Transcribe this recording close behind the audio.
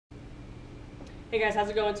Hey guys, how's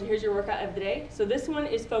it going? So here's your workout of the day. So this one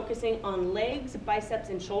is focusing on legs, biceps,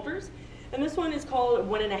 and shoulders. And this one is called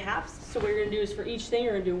 1.5. So what you're gonna do is for each thing,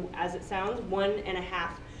 you're gonna do, as it sounds, 1.5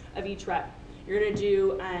 of each rep. You're gonna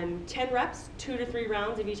do 10 reps, 2 to 3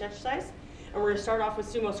 rounds of each exercise. And we're gonna start off with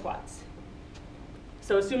sumo squats.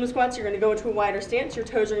 So sumo squats, you're gonna go into a wider stance. Your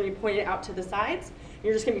toes are gonna be pointed out to the sides.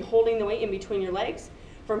 You're just gonna be holding the weight in between your legs.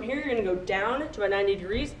 From here, you're gonna go down to about 90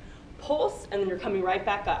 degrees, pulse, and then you're coming right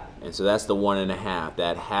back up. And so that's the 1.5.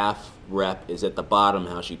 That half rep is at the bottom,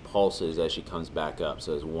 how she pulses as she comes back up.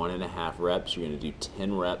 So it's 1.5 reps. You're going to do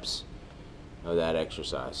 10 reps of that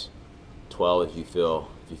exercise. 12 if you feel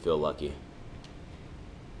lucky.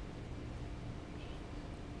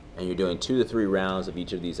 And you're doing 2 to 3 rounds of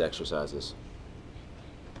each of these exercises.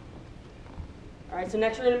 All right, so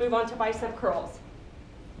next we're going to move on to bicep curls.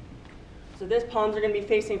 So this, palms are going to be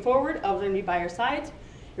facing forward, elbows are going to be by your sides.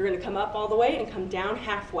 You're going to come up all the way and come down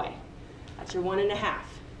halfway. That's your 1.5.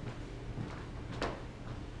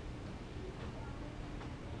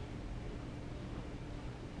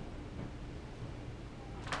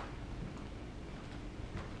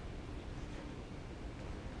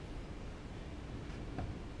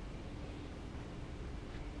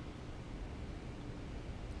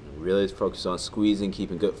 Really focus on squeezing,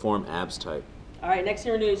 keeping good form, abs tight. All right, next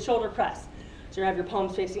thing we're doing is shoulder press. So you're going to have your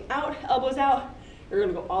palms facing out, elbows out. You're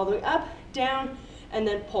going to go all the way up, down, and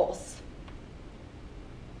then pulse.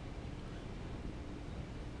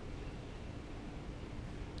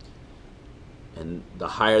 And the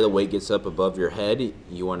higher the weight gets up above your head,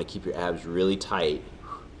 you want to keep your abs really tight.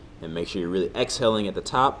 And make sure you're really exhaling at the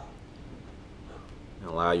top. And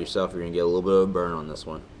allow yourself, you're going to get a little bit of a burn on this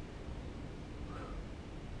one.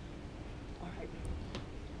 All right.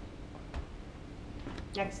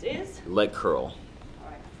 Next is Leg curl.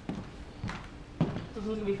 This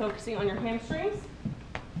one's going to be focusing on your hamstrings.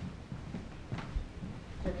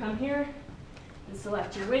 So come here and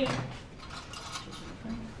select your weight.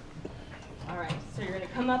 All right, so you're going to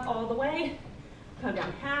come up all the way, come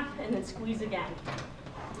down half, and then squeeze again.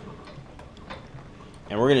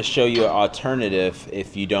 And we're going to show you an alternative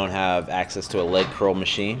if you don't have access to a leg curl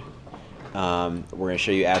machine. We're going to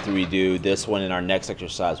show you after we do this one in our next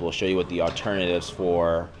exercise. We'll show you what the alternatives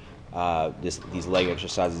for these leg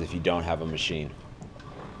exercises if you don't have a machine.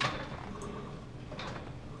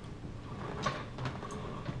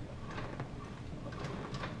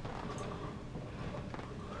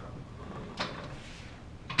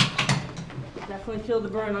 Definitely feel the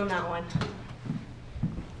burn on that one.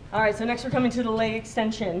 All right, so next we're coming to the leg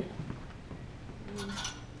extension. So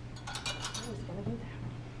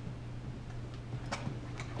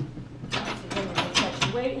you're going to set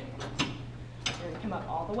your weight. You're going to come up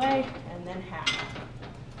all the way, and then half.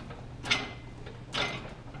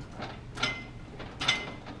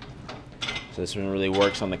 So this one really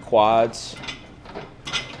works on the quads.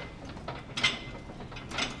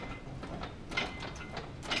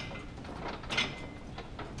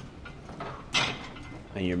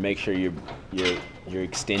 And you make sure you're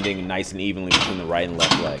extending nice and evenly between the right and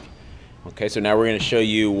left leg. Okay, so now we're going to show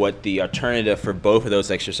you what the alternative for both of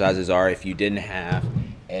those exercises are if you didn't have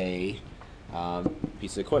a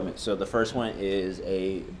piece of equipment. So the first one is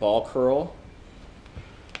a ball curl.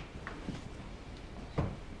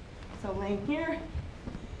 So laying here,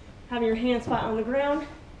 having your hand spot on the ground.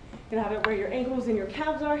 You're going to have it where your ankles and your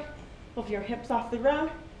calves are. Lift your hips off the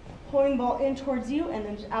ground. Pulling the ball in towards you and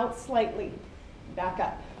then just out slightly. Back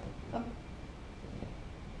up.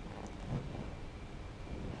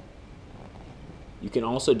 You can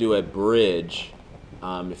also do a bridge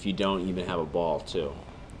if you don't even have a ball too.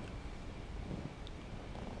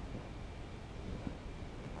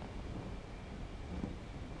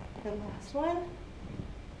 And last one.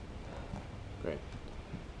 Great.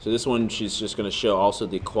 So this one, she's just going to show also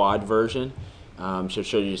the quad version. She'll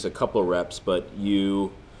show you just a couple of reps, but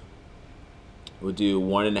you we'll do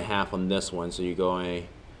 1.5 on this one, so you're going,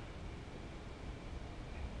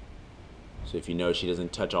 so if you notice she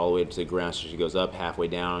doesn't touch all the way to the ground, so she goes up, halfway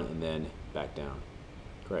down, and then back down.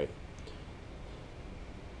 Great.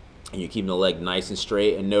 And you're keeping the leg nice and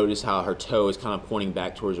straight, and notice how her toe is kind of pointing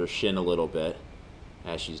back towards her shin a little bit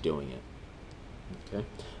as she's doing it. Okay.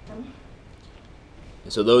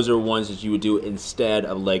 And so those are ones that you would do instead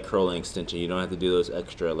of leg curling extension. You don't have to do those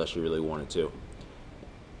extra unless you really wanted to.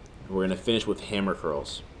 We're going to finish with hammer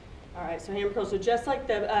curls. All right, so hammer curls. So just like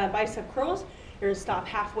the bicep curls, you're going to stop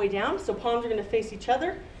halfway down. So palms are going to face each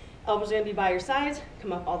other. Elbows are going to be by your sides.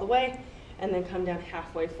 Come up all the way, and then come down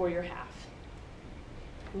halfway for your half.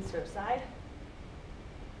 Insert side.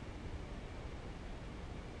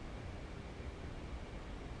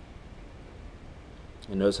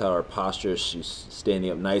 And notice how our posture is just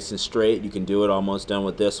standing up nice and straight. You can do it almost done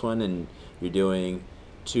with this one, and you're doing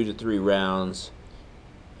 2 to 3 rounds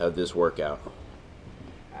of this workout.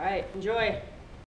 All right, enjoy.